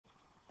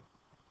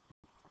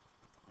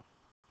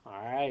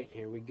Alright,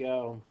 here we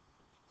go.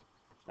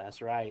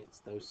 That's right, it's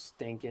those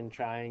stinking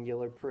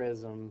triangular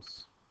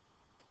prisms.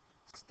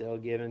 Still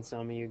giving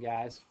some of you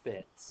guys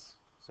fits.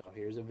 So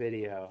here's a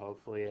video.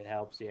 Hopefully it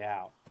helps you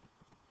out.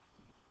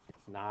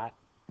 If not,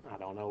 I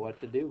don't know what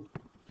to do.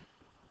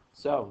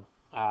 So,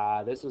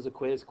 this was a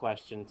quiz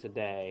question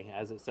today.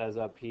 As it says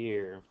up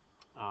here,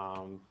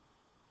 um,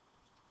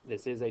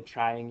 this is a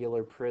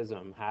triangular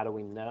prism. How do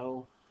we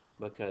know?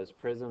 Because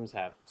prisms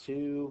have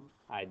two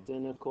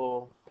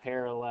identical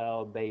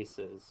parallel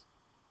bases.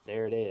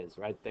 There it is,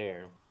 right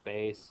there.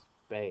 Base,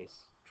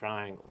 base,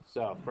 triangle.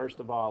 So first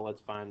of all,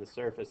 let's find the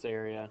surface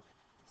area,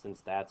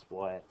 since that's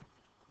what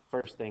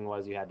first thing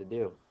was you had to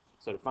do.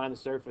 So to find the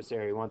surface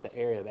area, you want the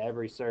area of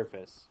every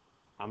surface.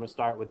 I'm going to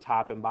start with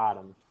top and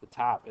bottom. The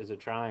top is a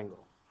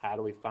triangle. How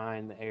do we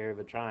find the area of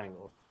a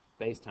triangle?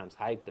 Base times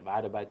height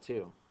divided by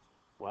 2.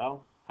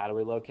 Well, how do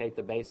we locate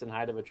the base and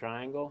height of a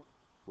triangle?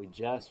 We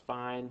just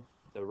find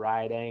the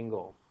right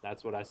angle.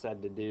 That's what I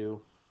said to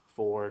do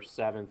for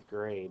 7th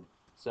grade.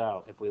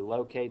 So if we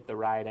locate the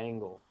right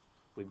angle,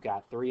 we've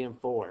got 3 and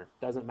 4.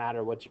 Doesn't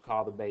matter what you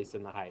call the base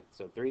and the height.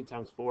 So 3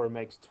 times 4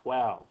 makes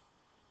 12.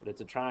 But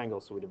it's a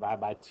triangle, so we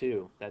divide by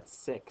 2. That's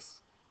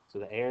 6. So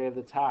the area of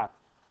the top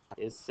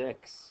is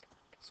 6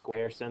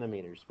 square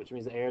centimeters, which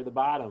means the area of the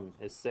bottom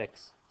is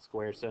 6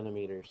 square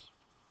centimeters.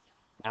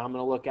 Now I'm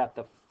going to look at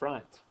the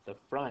front. The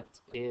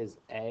front is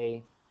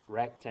a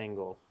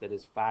rectangle that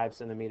is 5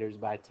 centimeters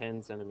by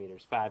 10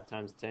 centimeters. 5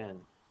 times 10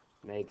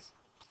 makes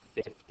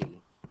 50.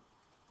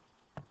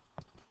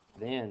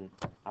 Then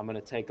I'm going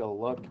to take a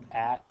look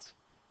at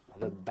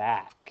the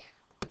back.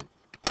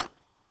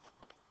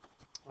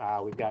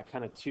 We've got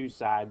kind of two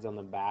sides on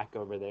the back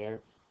over there.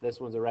 This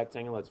one's a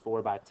rectangle that's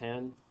 4 by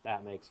 10.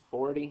 That makes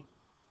 40.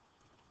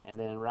 And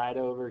then right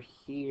over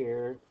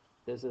here,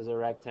 this is a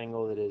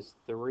rectangle that is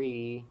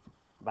 3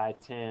 by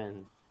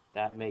 10.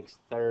 That makes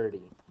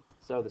 30.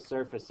 So the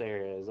surface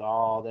area is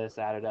all this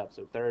added up.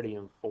 So 30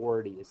 and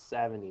 40 is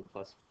 70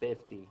 plus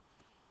 50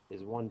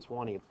 is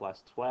 120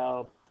 plus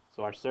 12.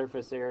 So our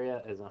surface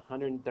area is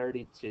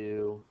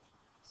 132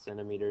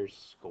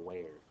 centimeters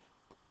squared.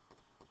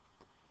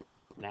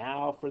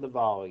 Now for the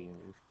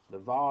volume. The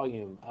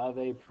volume of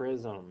a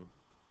prism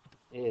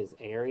is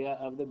area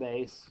of the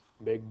base,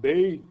 big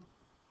B,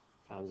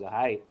 times the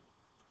height.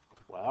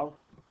 Well,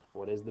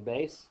 what is the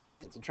base?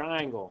 It's a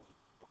triangle.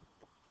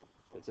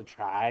 It's a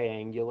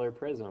triangular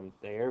prism.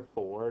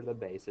 Therefore, the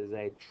base is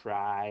a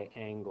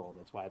triangle.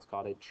 That's why it's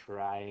called a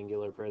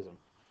triangular prism.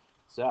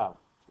 So,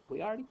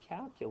 we already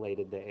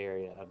calculated the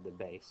area of the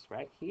base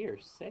right here,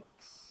 6.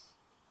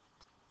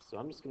 So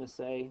I'm just going to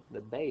say the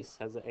base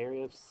has an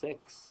area of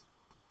 6.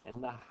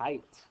 And the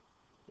height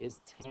is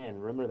 10.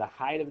 Remember, the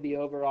height of the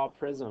overall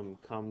prism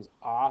comes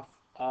off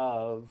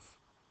of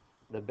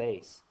the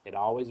base. It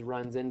always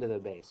runs into the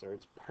base, or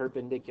it's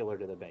perpendicular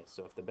to the base.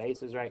 So if the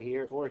base is right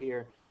here or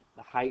here,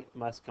 the height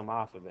must come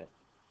off of it.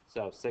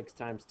 So 6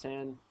 times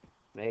 10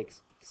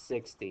 makes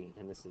 60,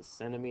 and this is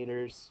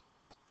centimeters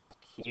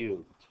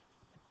cubed.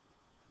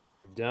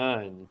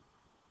 Done.